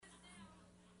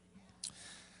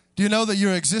Do you know that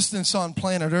your existence on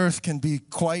planet Earth can be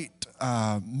quite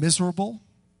miserable,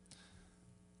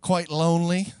 quite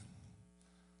lonely,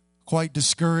 quite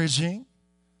discouraging,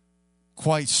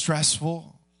 quite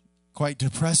stressful, quite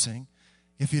depressing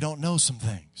if you don't know some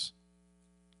things?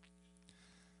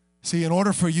 See, in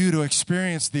order for you to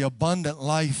experience the abundant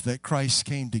life that Christ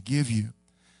came to give you,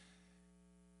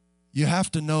 you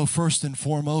have to know first and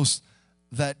foremost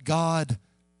that God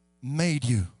made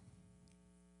you.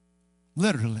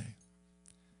 Literally.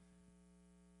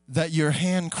 That you're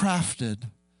handcrafted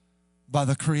by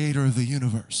the creator of the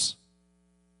universe.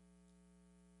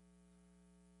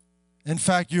 In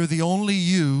fact, you're the only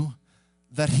you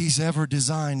that he's ever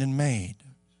designed and made.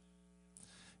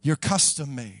 You're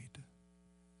custom made.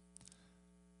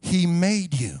 He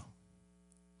made you.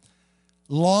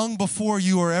 Long before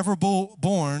you were ever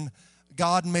born,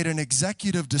 God made an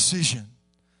executive decision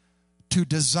to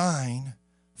design,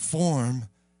 form,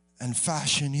 and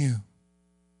fashion you.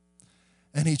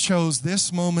 And he chose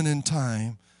this moment in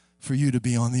time for you to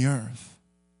be on the earth.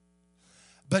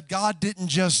 But God didn't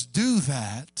just do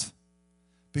that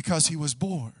because he was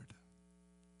bored.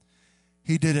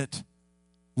 He did it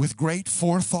with great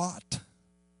forethought,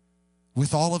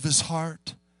 with all of his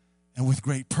heart, and with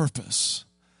great purpose.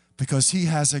 Because he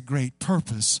has a great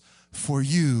purpose for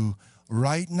you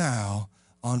right now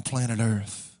on planet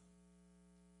Earth.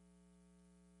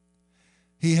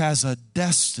 He has a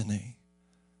destiny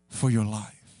for your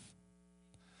life.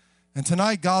 And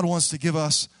tonight, God wants to give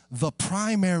us the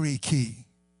primary key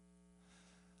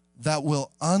that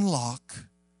will unlock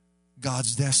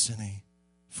God's destiny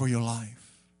for your life.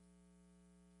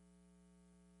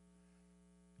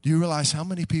 Do you realize how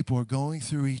many people are going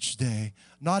through each day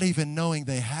not even knowing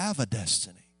they have a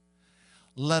destiny,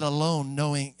 let alone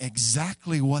knowing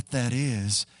exactly what that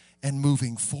is and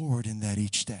moving forward in that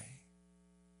each day?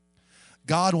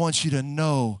 God wants you to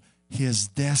know his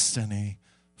destiny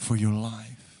for your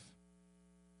life.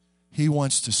 He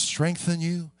wants to strengthen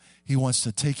you. He wants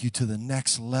to take you to the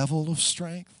next level of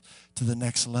strength, to the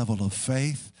next level of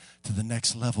faith, to the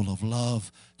next level of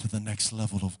love, to the next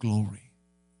level of glory.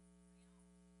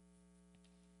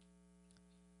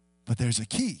 But there's a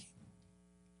key.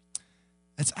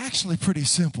 It's actually pretty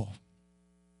simple.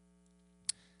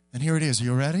 And here it is. Are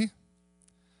you ready?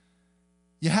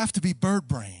 You have to be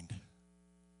bird-brained.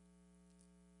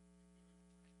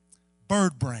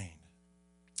 Bird-brained.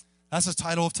 That's the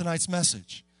title of tonight's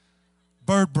message.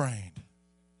 Bird-brained.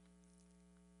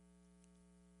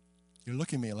 You're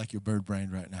looking at me like you're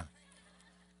bird-brained right now.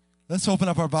 Let's open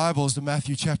up our Bibles to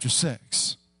Matthew chapter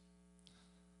 6.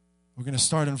 We're going to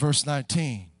start in verse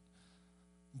 19.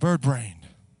 Bird-brained.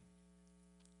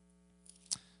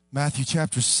 Matthew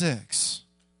chapter 6.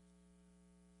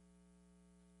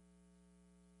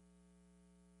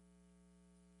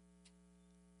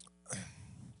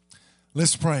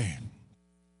 Let's pray.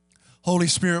 Holy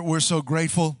Spirit, we're so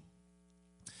grateful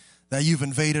that you've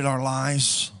invaded our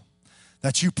lives,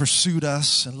 that you pursued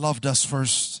us and loved us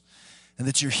first, and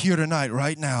that you're here tonight,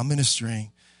 right now,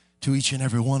 ministering to each and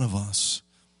every one of us.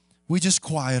 We just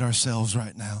quiet ourselves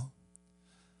right now.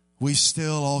 We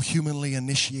still all humanly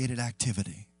initiated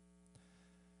activity.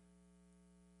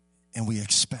 And we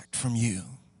expect from you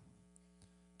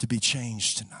to be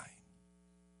changed tonight.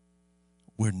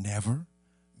 We're never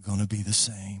going to be the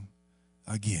same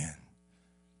again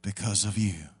because of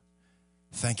you.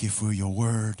 Thank you for your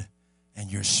word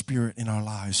and your spirit in our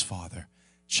lives, Father,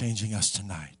 changing us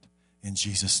tonight. In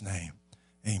Jesus' name,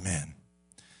 amen.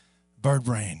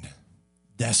 Bird-brained,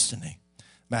 destiny.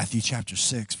 Matthew chapter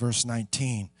 6, verse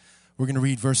 19. We're going to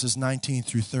read verses 19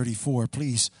 through 34.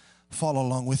 Please follow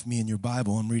along with me in your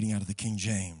Bible. I'm reading out of the King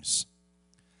James.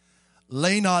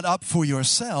 Lay not up for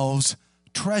yourselves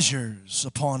treasures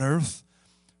upon earth,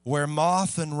 where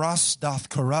moth and rust doth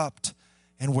corrupt,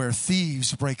 and where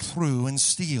thieves break through and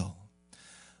steal.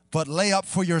 But lay up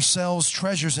for yourselves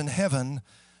treasures in heaven,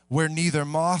 where neither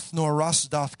moth nor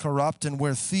rust doth corrupt, and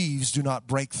where thieves do not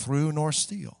break through nor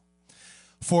steal.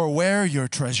 For where your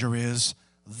treasure is,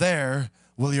 there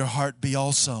will your heart be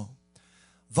also.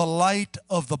 The light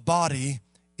of the body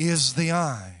is the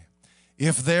eye.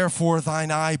 If therefore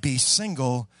thine eye be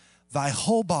single, thy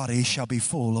whole body shall be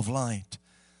full of light.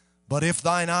 But if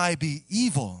thine eye be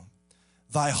evil,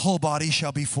 thy whole body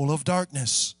shall be full of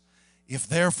darkness. If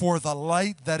therefore the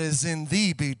light that is in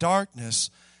thee be darkness,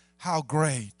 how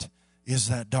great is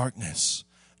that darkness?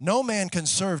 No man can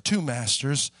serve two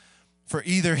masters, for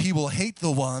either he will hate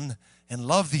the one and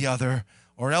love the other,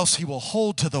 or else he will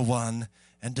hold to the one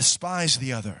and despise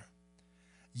the other.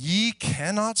 Ye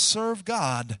cannot serve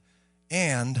God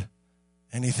and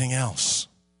anything else.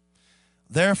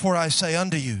 Therefore I say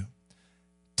unto you,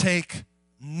 take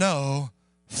no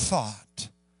thought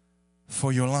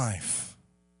for your life,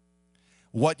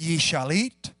 what ye shall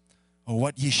eat, or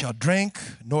what ye shall drink,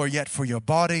 nor yet for your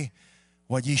body,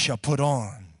 what ye shall put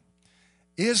on.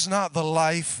 Is not the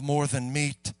life more than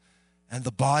meat, and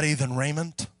the body than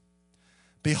raiment?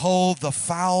 Behold the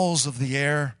fowls of the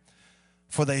air,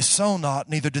 for they sow not,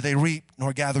 neither do they reap,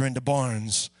 nor gather into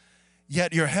barns,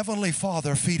 yet your heavenly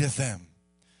Father feedeth them.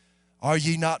 Are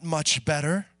ye not much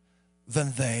better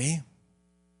than they?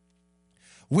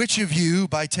 Which of you,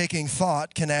 by taking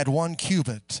thought, can add 1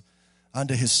 cubit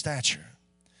unto his stature?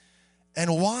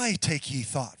 And why take ye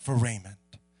thought for raiment?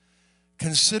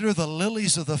 Consider the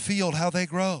lilies of the field, how they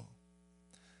grow.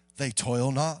 They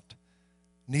toil not,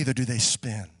 neither do they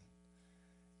spin.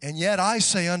 And yet I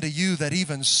say unto you that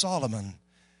even Solomon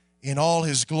in all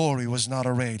his glory was not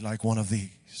arrayed like one of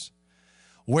these.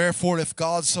 Wherefore, if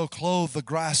God so clothe the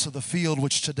grass of the field,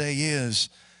 which today is,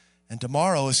 and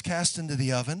tomorrow is cast into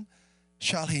the oven,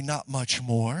 shall he not much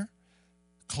more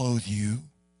clothe you,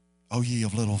 O ye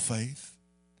of little faith?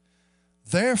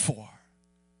 Therefore,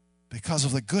 because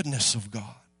of the goodness of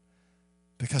God,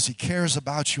 because he cares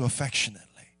about you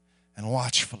affectionately and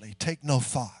watchfully, take no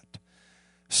thought,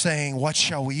 saying, what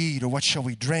shall we eat, or what shall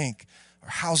we drink, or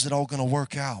how's it all going to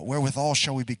work out? Wherewithal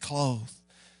shall we be clothed?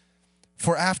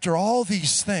 For after all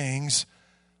these things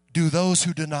do those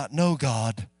who do not know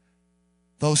God,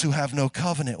 those who have no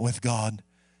covenant with God,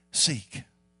 seek.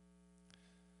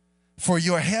 For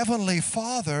your heavenly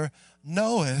Father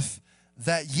knoweth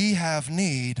that ye have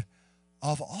need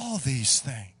of all these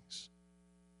things.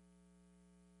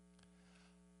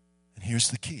 And here's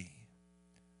the key.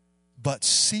 But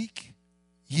seek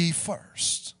ye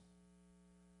first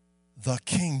the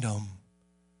kingdom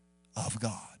of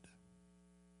God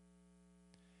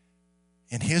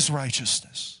and his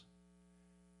righteousness,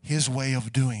 his way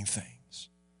of doing things,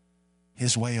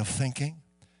 his way of thinking,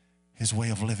 his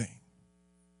way of living.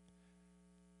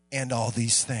 And all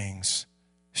these things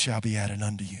shall be added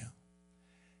unto you.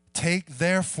 Take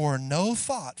therefore no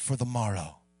thought for the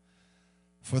morrow,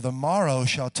 for the morrow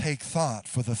shall take thought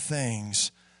for the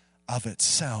things of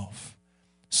itself.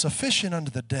 Sufficient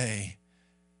unto the day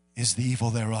is the evil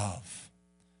thereof.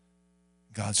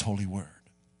 God's holy word.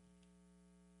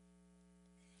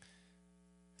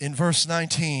 In verse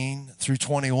 19 through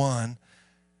 21,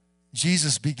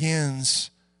 Jesus begins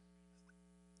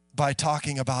by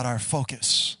talking about our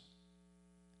focus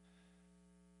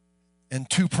and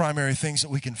 2 primary things that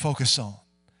we can focus on: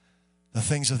 the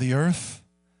things of the earth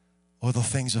or the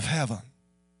things of heaven.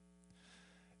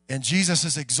 And Jesus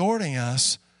is exhorting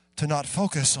us to not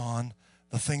focus on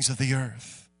the things of the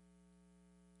earth.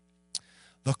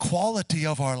 The quality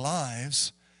of our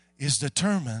lives is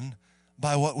determined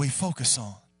by what we focus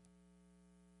on.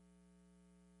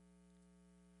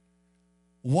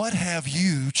 What have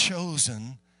you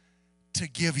chosen to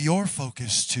give your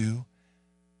focus to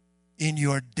in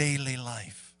your daily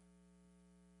life?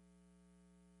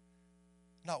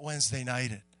 Not Wednesday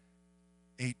night at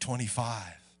 8:25,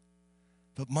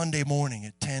 but Monday morning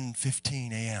at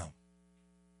 10:15 a.m.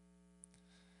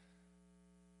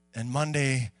 and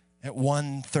Monday at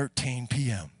 1:13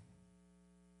 p.m.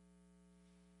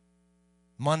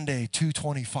 Monday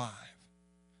 2:25.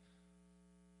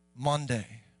 Monday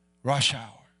rush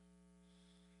hour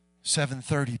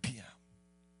 7:30 p.m.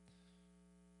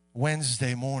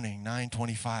 Wednesday morning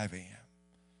 9:25 a.m.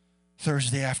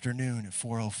 Thursday afternoon at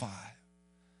 4:05.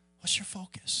 What's your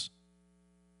focus?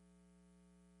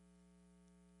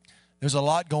 There's a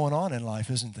lot going on in life,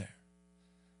 isn't there?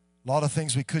 A lot of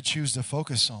things we could choose to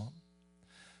focus on.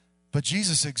 But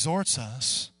Jesus exhorts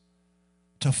us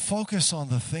to focus on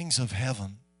the things of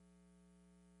heaven.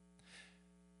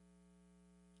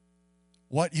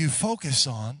 What you focus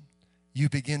on, you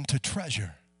begin to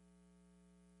treasure.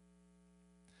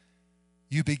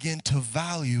 You begin to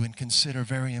value and consider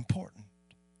very important.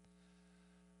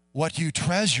 What you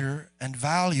treasure and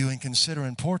value and consider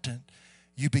important,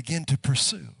 you begin to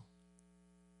pursue.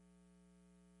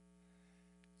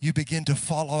 You begin to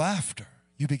follow after.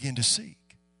 You begin to seek.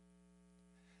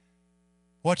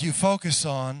 What you focus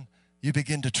on, you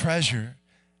begin to treasure.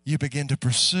 You begin to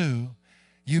pursue.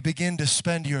 You begin to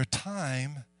spend your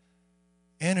time,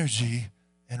 energy,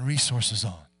 and resources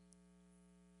on.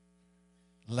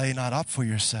 Lay not up for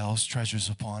yourselves treasures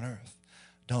upon earth.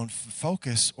 Don't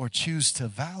focus or choose to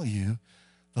value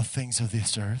the things of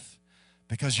this earth,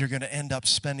 because you're going to end up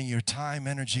spending your time,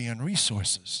 energy, and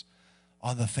resources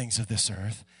on the things of this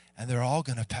earth, and they're all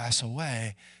going to pass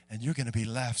away, and you're going to be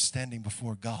left standing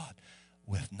before God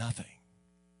with nothing.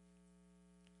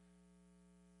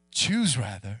 Choose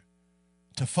rather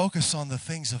to focus on the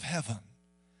things of heaven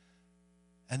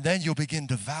And then you'll begin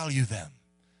to value them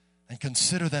and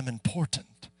consider them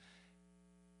important.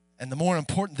 And the more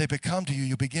important they become to you,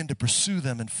 you begin to pursue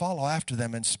them and follow after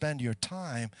them and spend your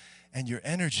time and your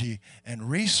energy and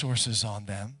resources on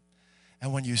them.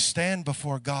 And when you stand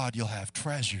before God, you'll have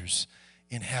treasures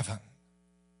in heaven.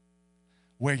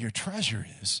 Where your treasure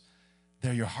is,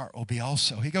 there your heart will be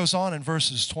also. He goes on in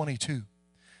verses 22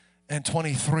 and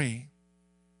 23,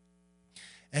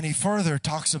 and he further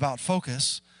talks about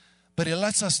focus, but he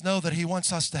lets us know that he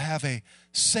wants us to have a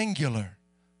singular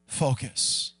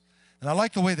focus. And I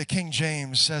like the way the King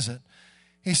James says it.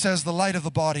 He says the light of the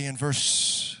body in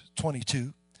verse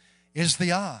 22 is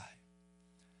the eye.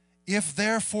 If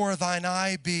therefore thine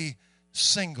eye be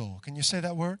single, can you say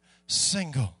that word?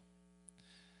 Single.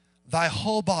 Thy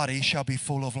whole body shall be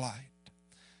full of light.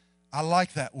 I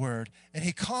like that word. And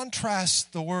he contrasts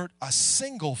the word a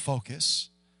single focus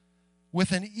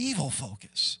with an evil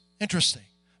focus. Interesting.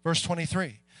 Verse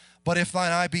 23. But if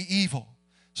thine eye be evil.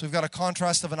 So we've got a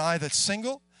contrast of an eye that's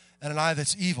single and an eye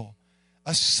that's evil.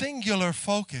 A singular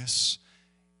focus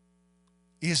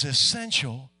is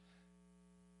essential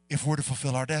if we're to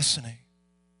fulfill our destiny.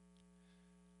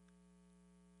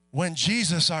 When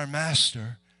Jesus, our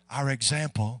Master, our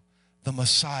example, the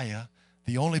Messiah,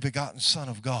 the only begotten Son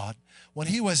of God, when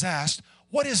he was asked,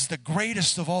 what is the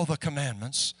greatest of all the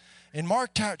commandments? In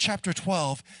Mark chapter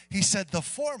 12, he said, the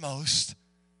foremost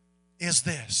is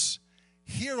this: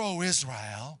 Hear, O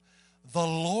Israel, the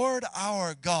Lord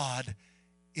our God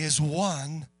is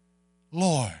one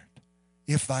Lord,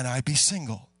 if thine eye be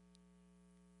single.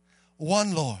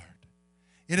 One Lord.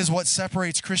 It is what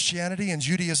separates Christianity and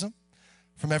Judaism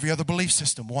from every other belief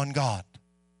system. One God.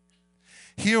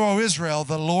 Hear, O Israel,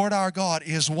 the Lord our God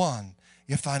is one,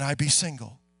 if thine eye be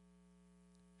single.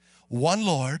 One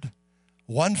Lord,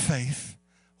 one faith,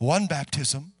 one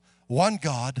baptism, one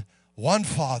God, one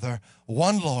Father,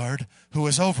 one Lord, who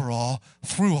is over all,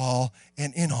 through all,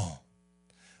 and in all.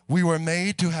 We were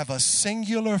made to have a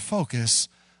singular focus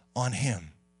on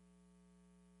him.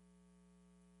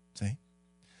 See?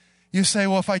 You say,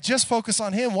 well, if I just focus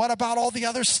on him, what about all the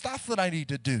other stuff that I need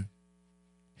to do?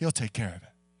 He'll take care of it.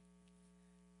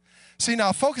 See,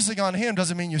 now, focusing on him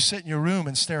doesn't mean you sit in your room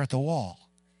and stare at the wall.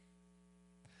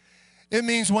 It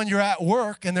means when you're at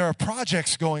work and there are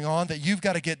projects going on that you've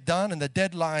got to get done and the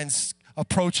deadline's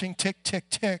approaching, tick, tick,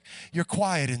 tick, you're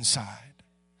quiet inside.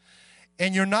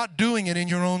 And you're not doing it in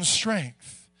your own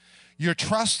strength. You're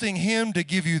trusting him to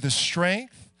give you the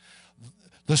strength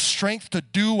to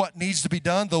do what needs to be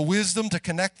done, the wisdom to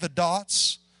connect the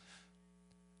dots,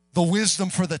 the wisdom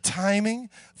for the timing,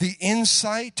 the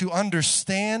insight to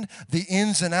understand the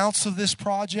ins and outs of this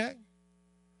project.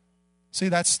 See,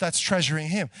 that's treasuring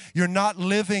him. You're not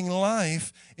living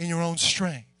life in your own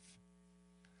strength.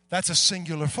 That's a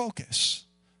singular focus.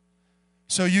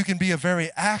 So you can be a very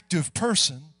active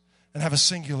person and have a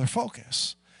singular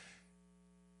focus.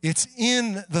 It's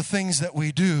in the things that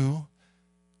we do.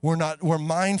 We're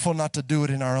mindful not to do it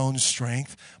in our own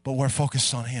strength, but we're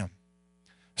focused on him.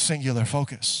 Singular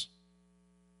focus.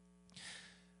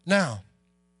 Now,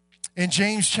 in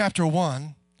James chapter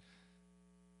 1,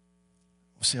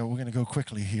 we'll see how we're going to go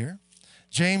quickly here.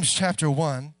 James chapter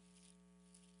 1,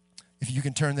 if you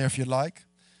can turn there if you'd like.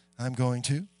 I'm going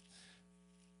to.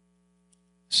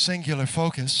 Singular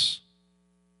focus.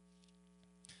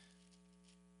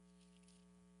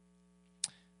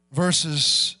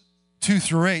 Verses 2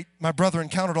 through 8. My brethren,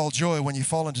 count it all joy when you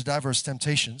fall into diverse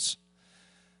temptations.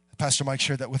 Pastor Mike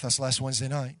shared that with us last Wednesday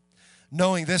night.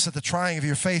 Knowing this, that the trying of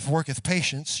your faith worketh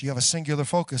patience. You have a singular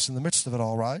focus in the midst of it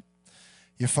all, right?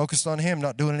 You're focused on him,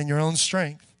 not doing it in your own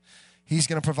strength. He's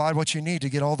going to provide what you need to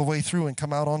get all the way through and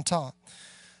come out on top.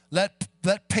 Let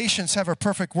patience have her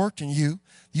perfect work in you.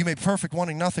 You may be perfect,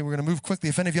 wanting nothing. We're going to move quickly.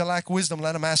 If any of you lack wisdom,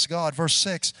 let him ask God. Verse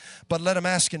 6, but let him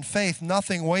ask in faith,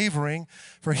 nothing wavering.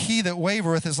 For he that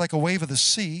wavereth is like a wave of the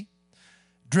sea,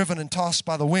 driven and tossed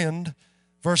by the wind.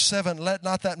 Verse 7, let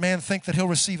not that man think that he'll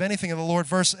receive anything of the Lord.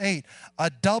 Verse 8,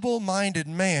 a double-minded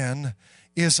man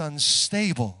is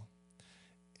unstable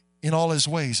in all his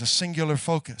ways. A singular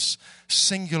focus.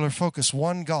 Singular focus.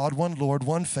 One God, one Lord,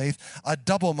 one faith. A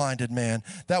double-minded man.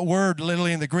 That word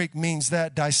literally in the Greek means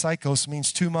that. Dipsychos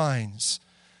means two minds,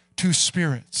 two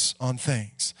spirits on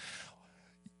things.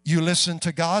 You listen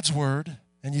to God's word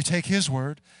and you take his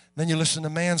word. Then you listen to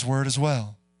man's word as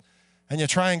well. And you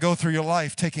try and go through your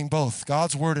life taking both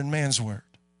God's word and man's word.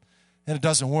 And it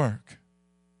doesn't work.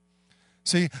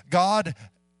 See, God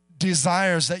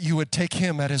desires that you would take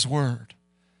him at his word.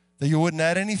 That you wouldn't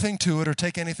add anything to it or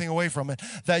take anything away from it.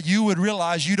 That you would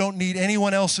realize you don't need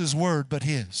anyone else's word but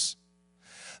his.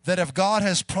 that if God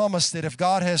has promised it, if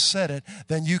God has said it,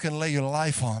 then you can lay your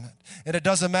life on it. And it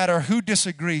doesn't matter who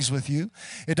disagrees with you.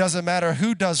 It doesn't matter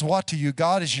who does what to you.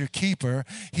 God is your keeper.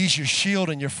 He's your shield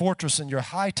and your fortress and your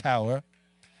high tower.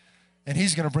 And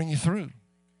He's going to bring you through.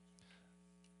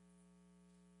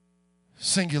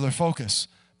 Singular focus.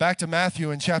 Back to Matthew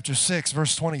in chapter 6,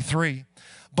 verse 23.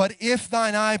 But if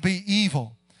thine eye be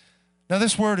evil. Now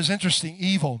this word is interesting,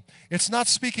 evil. It's not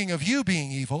speaking of you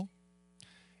being evil.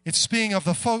 It's speaking of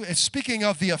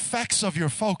the effects of your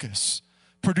focus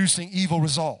producing evil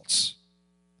results.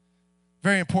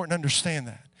 Very important to understand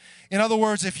that. In other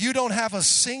words, if you don't have a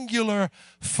singular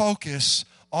focus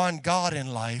on God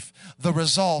in life, the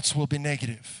results will be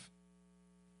negative.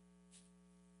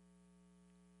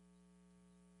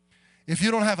 If you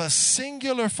don't have a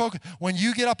singular focus, when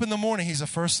you get up in the morning, He's the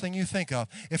first thing you think of.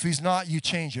 If He's not, you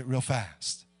change it real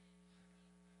fast.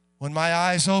 When my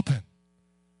eyes open,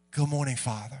 good morning,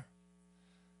 Father.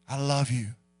 I love you.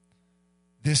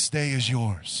 This day is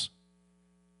yours.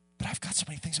 But I've got so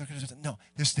many things I could do. No,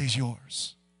 this day's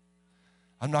yours.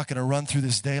 I'm not going to run through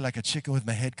this day like a chicken with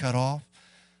my head cut off.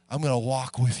 I'm going to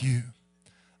walk with you.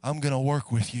 I'm going to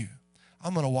work with you.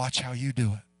 I'm going to watch how you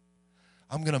do it.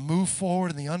 I'm going to move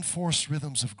forward in the unforced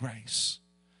rhythms of grace,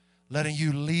 letting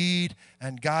you lead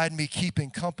and guide me, keeping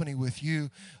company with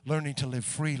you, learning to live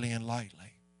freely and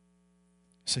lightly.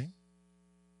 See?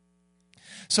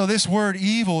 So this word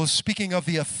evil is speaking of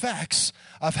the effects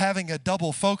of having a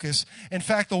double focus. In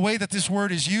fact, the way that this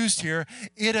word is used here,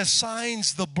 it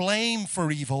assigns the blame for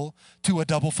evil to a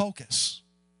double focus.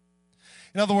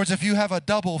 In other words, if you have a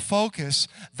double focus,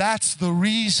 that's the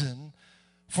reason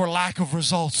for lack of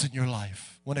results in your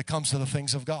life when it comes to the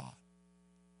things of God.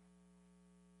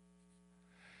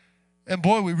 And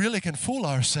boy, we really can fool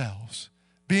ourselves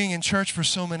being in church for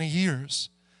so many years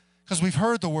because we've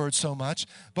heard the word so much.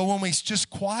 But when we just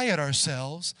quiet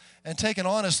ourselves and take an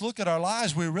honest look at our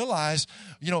lives, we realize,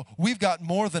 we've got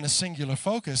more than a singular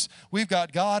focus. We've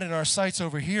got God in our sights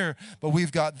over here, but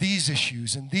we've got these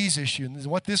issues and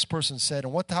what this person said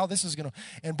and how this is going to.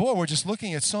 And boy, we're just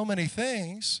looking at so many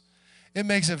things. It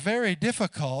makes it very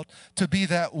difficult to be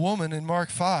that woman in Mark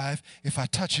 5. If I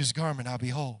touch His garment, I'll be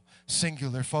whole.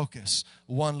 Singular focus.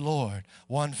 One Lord,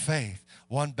 one faith,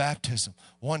 one baptism,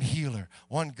 one healer,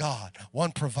 one God,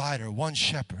 one provider, one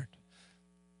shepherd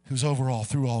who's over all,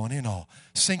 through all, and in all.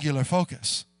 Singular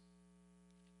focus.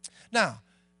 Now,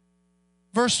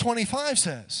 verse 25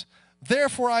 says,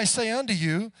 therefore I say unto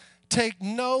you, take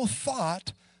no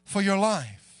thought for your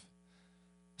life.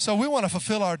 So we want to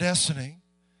fulfill our destiny.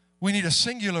 We need a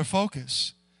singular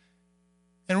focus.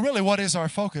 And really, what is our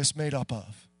focus made up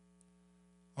of?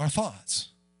 Our thoughts,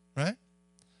 right?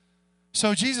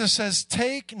 So Jesus says,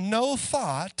 take no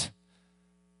thought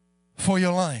for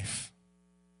your life.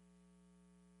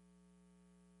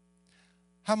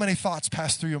 How many thoughts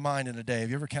pass through your mind in a day? Have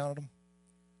you ever counted them?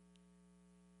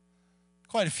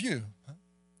 Quite a few.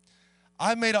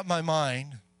 I made up my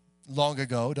mind long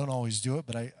ago, don't always do it,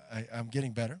 but I'm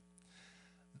getting better,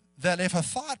 that if a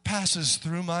thought passes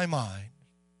through my mind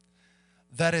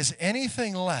that is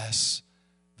anything less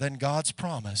than God's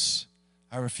promise,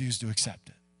 I refuse to accept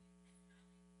it.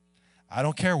 I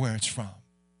don't care where it's from.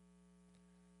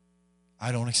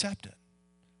 I don't accept it.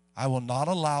 I will not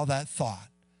allow that thought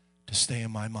to stay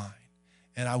in my mind,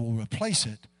 and I will replace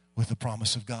it with the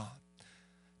promise of God.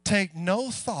 Take no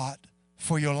thought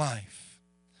for your life.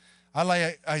 I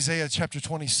like Isaiah chapter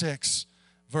 26,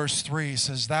 verse 3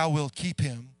 says, thou wilt keep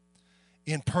him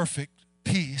in perfect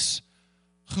peace,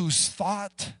 whose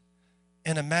thought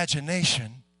and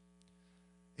imagination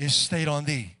is stayed on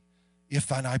thee, if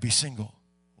thine eye be single.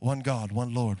 One God,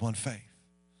 one Lord, one faith.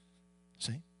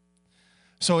 See?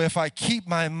 So if I keep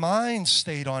my mind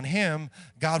stayed on Him,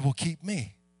 God will keep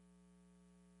me.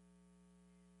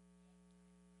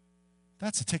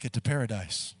 That's a ticket to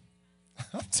paradise.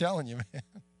 I'm telling you, man.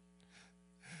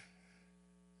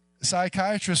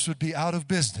 Psychiatrists would be out of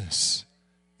business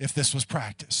if this was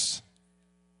practiced.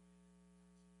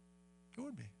 It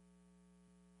would be.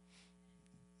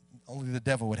 Only the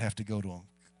devil would have to go to him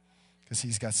because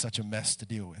he's got such a mess to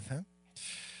deal with. Huh?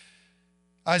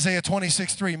 Isaiah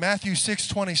 26:3, Matthew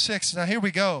 6:26. Now here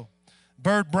we go.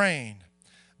 Bird brain.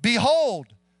 Behold,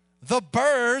 the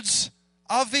birds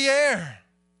of the air.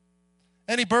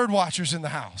 Any bird watchers in the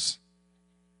house?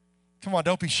 Come on,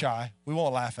 don't be shy. We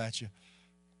won't laugh at you.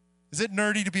 Is it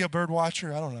nerdy to be a bird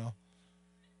watcher? I don't know.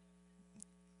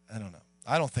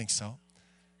 I don't think so.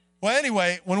 Well,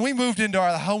 anyway, when we moved into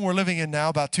our home we're living in now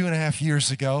about 2.5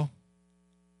 years ago,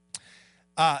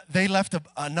 they left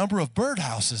a number of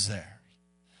birdhouses there.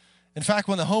 In fact,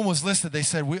 when the home was listed, they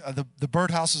said the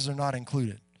birdhouses are not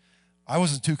included. I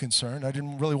wasn't too concerned. I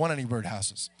didn't really want any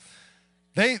birdhouses.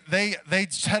 They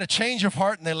had a change of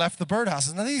heart and they left the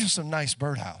birdhouses. Now, these are some nice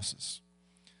birdhouses,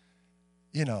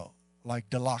 you know, like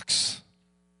deluxe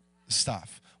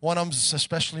stuff. One of them's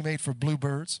especially made for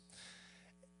bluebirds.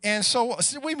 And so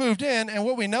we moved in, and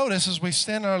what we noticed is we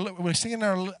stand out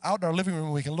in our living room,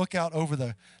 and we can look out over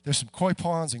there's some koi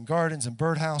ponds and gardens and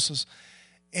birdhouses.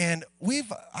 And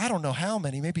I don't know how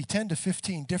many, maybe 10 to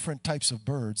 15 different types of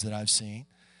birds that I've seen.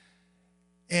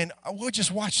 And we'll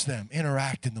just watch them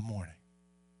interact in the morning.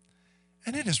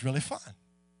 And it is really fun.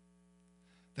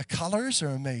 The colors are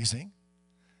amazing.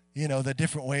 You know, the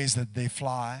different ways that they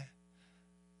fly.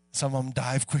 Some of them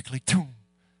dive quickly.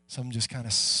 Some just kind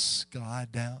of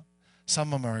glide down.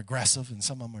 Some of them are aggressive and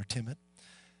some of them are timid.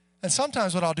 And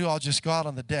sometimes what I'll do, I'll just go out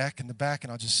on the deck in the back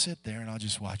and I'll just sit there and I'll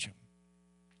just watch them.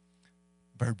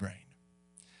 Bird brain.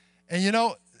 And you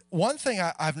know, one thing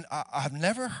I've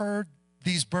never heard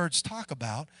these birds talk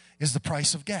about is the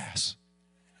price of gas.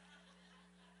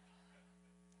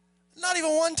 Not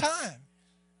even one time.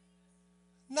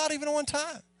 Not even one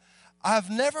time. I've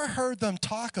never heard them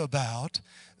talk about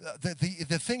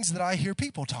the things that I hear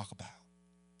people talk about.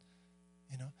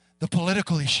 You know, the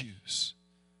political issues.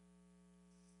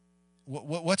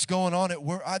 What's going on at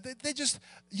work. They just,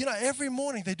 you know, every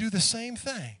morning they do the same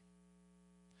thing.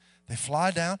 They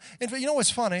fly down. And you know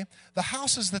what's funny? The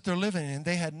houses that they're living in,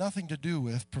 they had nothing to do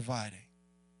with providing.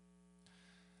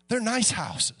 They're nice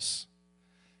houses.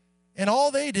 And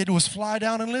all they did was fly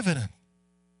down and live in them.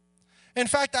 In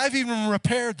fact, I've even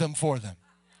repaired them for them.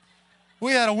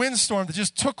 We had a windstorm that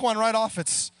just took one right off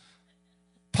its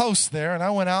post there, and I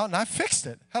went out and I fixed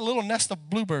it. Had a little nest of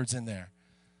bluebirds in there.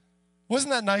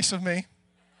 Wasn't that nice of me?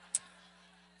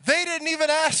 They didn't even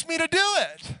ask me to do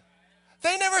it.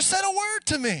 They never said a word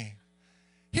to me.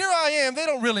 Here I am. They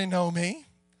don't really know me.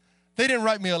 They didn't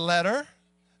write me a letter.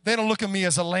 They don't look at me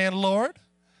as a landlord.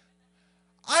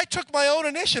 I took my own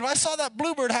initiative. I saw that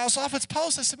bluebird house off its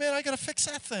post. I said, man, I got to fix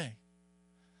that thing.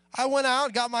 I went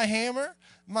out, got my hammer,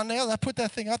 my nail. I put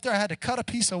that thing up there. I had to cut a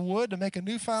piece of wood to make a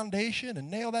new foundation and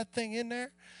nail that thing in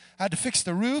there. I had to fix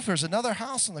the roof. There's another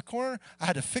house in the corner. I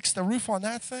had to fix the roof on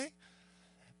that thing.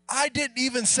 I didn't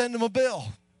even send them a bill.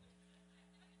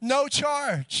 No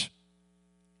charge.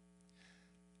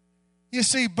 You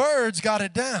see, birds got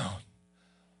it down.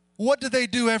 What do they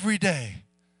do every day?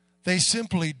 They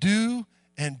simply do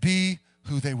and be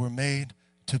who they were made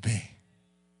to be.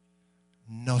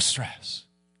 No stress.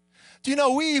 Do you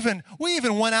know, we even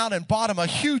went out and bought them a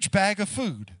huge bag of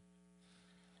food.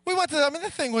 We went to, the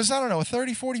thing was,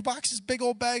 30, 40 boxes, big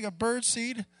old bag of bird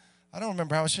seed. I don't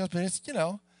remember how much it was, but it's,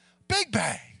 big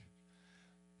bag.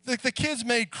 The kids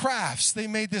made crafts. They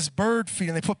made this bird feed,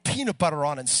 and they put peanut butter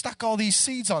on it and stuck all these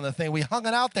seeds on the thing. We hung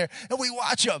it out there, and we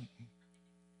watch them.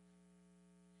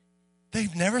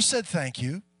 They've never said thank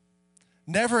you,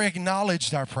 never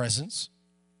acknowledged our presence.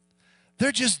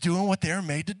 They're just doing what they're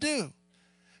made to do.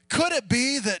 Could it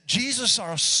be that Jesus,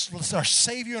 our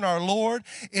Savior and our Lord,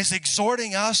 is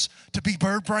exhorting us to be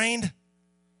bird-brained?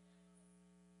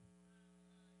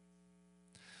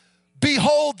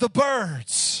 Behold the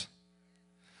birds.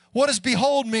 What does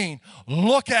behold mean?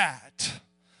 Look at.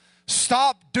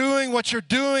 Stop doing what you're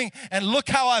doing and look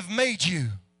how I've made you.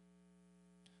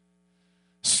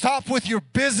 Stop with your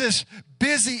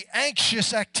busy,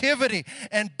 anxious activity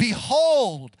and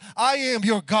behold, I am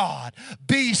your God.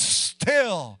 Be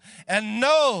still and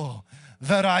know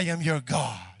that I am your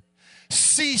God.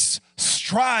 Cease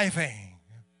striving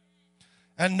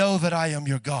and know that I am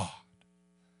your God.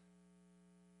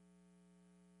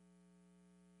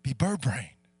 Be bird-brained.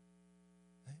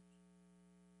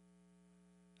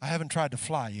 I haven't tried to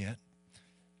fly yet,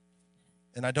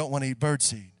 and I don't want to eat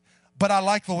birdseed, but I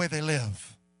like the way they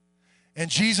live.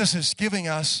 And Jesus is giving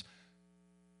us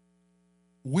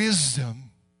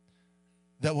wisdom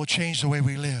that will change the way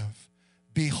we live.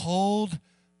 Behold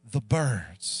the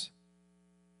birds.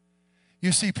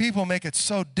 You see, people make it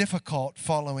so difficult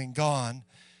following God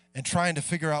and trying to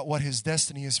figure out what His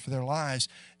destiny is for their lives.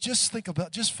 Just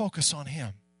focus on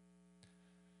Him.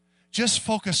 Just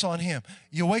focus on Him.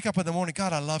 You wake up in the morning,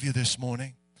 God, I love you this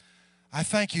morning. I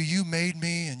thank you. You made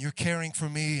me and you're caring for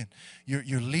me and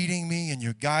you're leading me and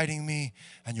you're guiding me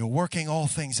and you're working all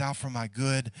things out for my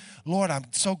good. Lord, I'm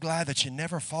so glad that you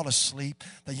never fall asleep,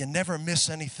 that you never miss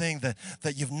anything,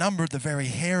 that you've numbered the very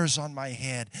hairs on my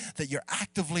head, that you're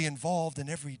actively involved in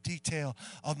every detail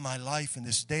of my life, and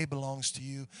this day belongs to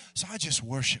you. So I just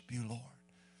worship you, Lord.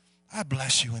 I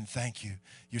bless you and thank you.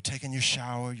 You're taking your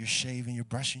shower, you're shaving, you're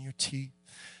brushing your teeth,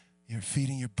 you're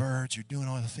feeding your birds, you're doing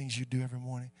all the things you do every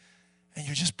morning. And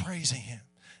you're just praising Him.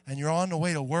 and you're on the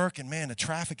way to work, and man, the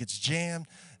traffic gets jammed,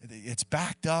 it's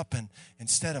backed up, and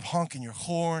instead of honking your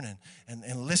horn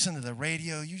and listen to the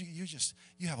radio,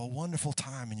 you have a wonderful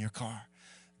time in your car.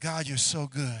 God, you're so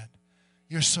good.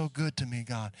 You're so good to me,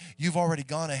 God. You've already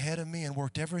gone ahead of me and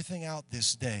worked everything out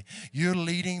this day. You're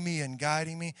leading me and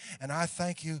guiding me, and I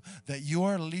thank you that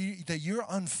you're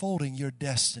unfolding your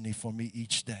destiny for me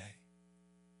each day.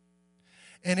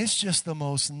 And it's just the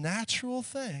most natural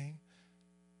thing.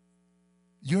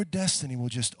 Your destiny will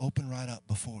just open right up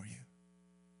before you.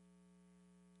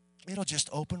 It'll just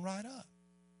open right up.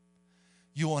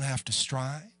 You won't have to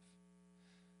strive.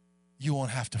 You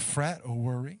won't have to fret or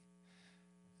worry.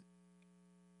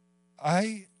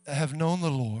 I have known the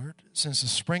Lord since the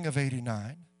spring of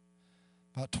 '89,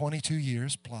 about 22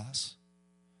 years plus.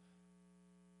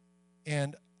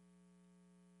 And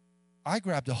I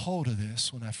grabbed a hold of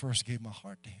this when I first gave my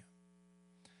heart to Him.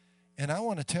 And I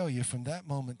want to tell you, from that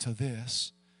moment to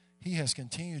this, He has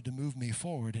continued to move me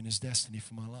forward in His destiny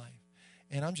for my life.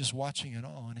 And I'm just watching it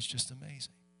all, and it's just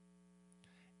amazing.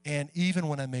 And even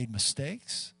when I made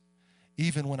mistakes,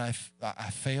 even when I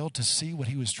failed to see what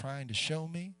He was trying to show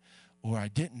me, or I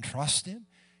didn't trust Him,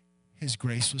 His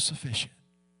grace was sufficient.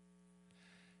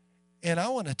 And I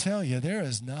want to tell you, there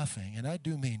is nothing, and I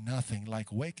do mean nothing,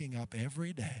 like waking up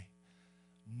every day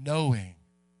knowing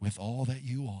with all that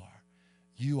you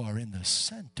are in the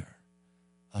center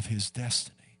of His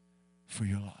destiny for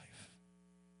your life.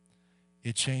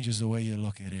 It changes the way you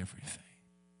look at everything.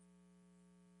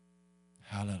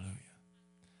 Hallelujah.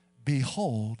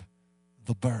 Behold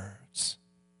the birds.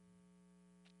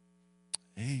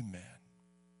 Amen.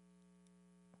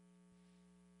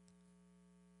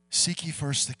 Seek ye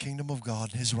first the kingdom of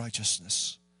God and His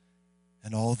righteousness,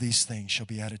 and all these things shall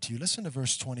be added to you. Listen to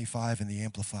verse 25 in the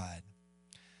Amplified.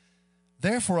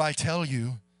 Therefore I tell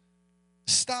you,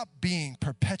 stop being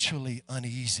perpetually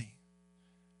uneasy,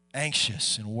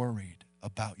 anxious, and worried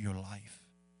about your life.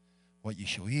 What you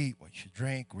shall eat, what you should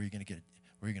drink, where you're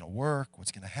going to work,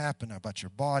 what's going to happen, about your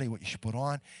body, what you should put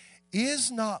on.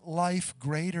 Is not life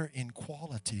greater in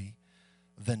quality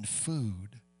than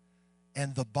food,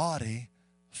 and the body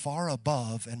far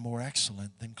above and more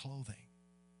excellent than clothing?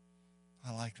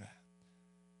 I like that.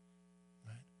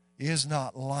 Right? Is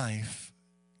not life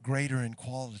greater in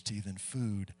quality than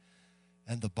food,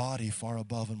 and the body far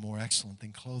above and more excellent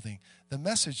than clothing? The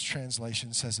Message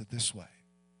translation says it this way.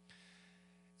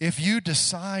 If you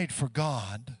decide for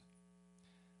God,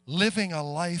 living a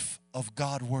life of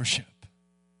God worship,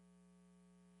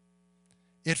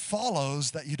 it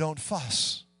follows that you don't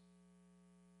fuss.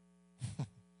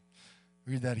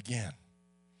 Read that again.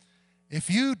 If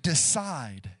you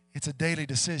decide, it's a daily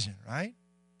decision, right?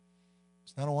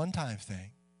 It's not a one-time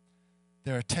thing.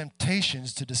 There are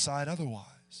temptations to decide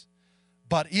otherwise.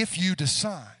 But if you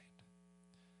decide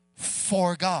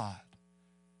for God,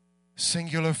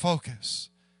 singular focus,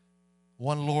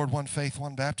 one Lord, one faith,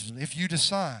 one baptism. If you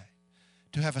decide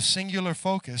to have a singular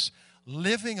focus,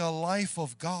 living a life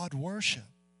of God worship,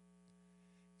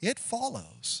 it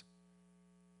follows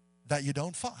that you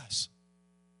don't fuss.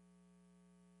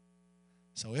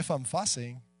 So if I'm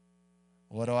fussing,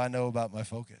 what do I know about my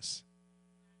focus?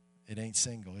 It ain't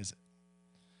single, is it?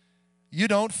 You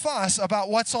don't fuss about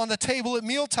what's on the table at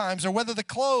meal times or whether the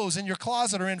clothes in your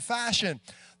closet are in fashion.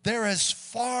 There is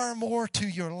far more to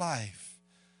your life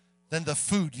than the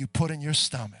food you put in your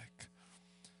stomach.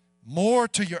 More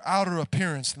to your outer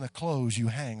appearance than the clothes you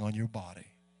hang on your body.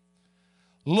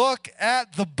 Look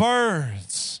at the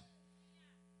birds.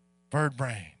 Bird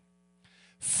brain.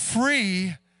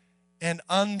 Free and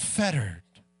unfettered.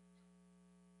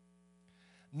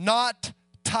 Not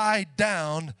tied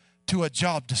down to a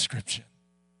job description.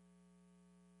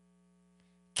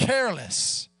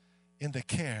 Careless in the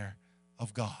care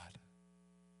of God.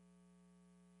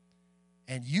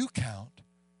 And you count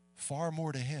far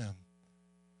more to Him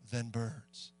than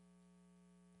birds.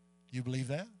 Do you believe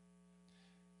that?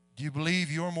 Do you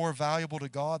believe you're more valuable to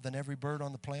God than every bird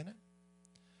on the planet?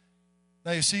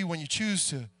 Now you see, when you choose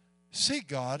to seek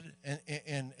God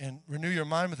and renew your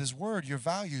mind with His Word, your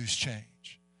values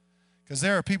change. Because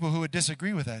there are people who would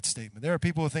disagree with that statement. There are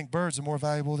people who think birds are more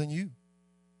valuable than you.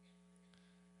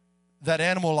 That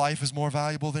animal life is more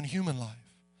valuable than human life.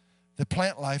 The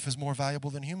plant life is more valuable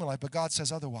than human life. But God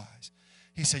says otherwise.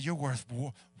 He said, you're worth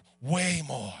way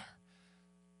more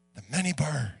than many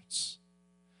birds.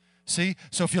 See?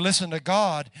 So if you listen to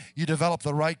God, you develop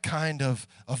the right kind of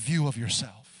view of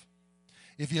yourself.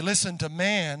 If you listen to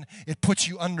man, it puts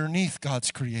you underneath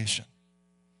God's creation.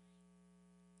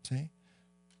 See?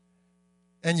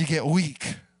 And you get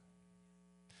weak.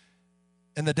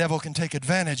 And the devil can take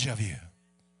advantage of you.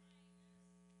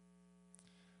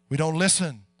 We don't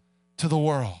listen to the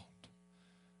world.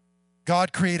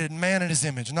 God created man in his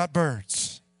image, not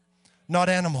birds, not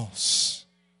animals,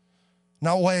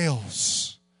 not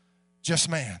whales, just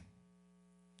man.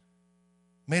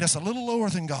 Made us a little lower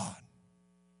than God.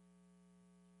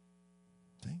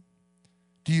 See?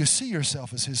 Do you see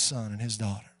yourself as his son and his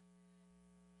daughter?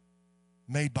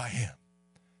 Made by him,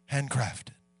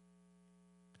 handcrafted.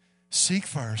 Seek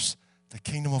first the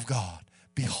kingdom of God.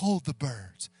 Behold the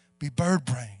birds. Be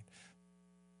bird-brained.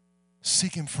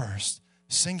 Seek him first.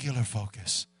 Singular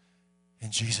focus.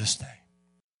 In Jesus' name.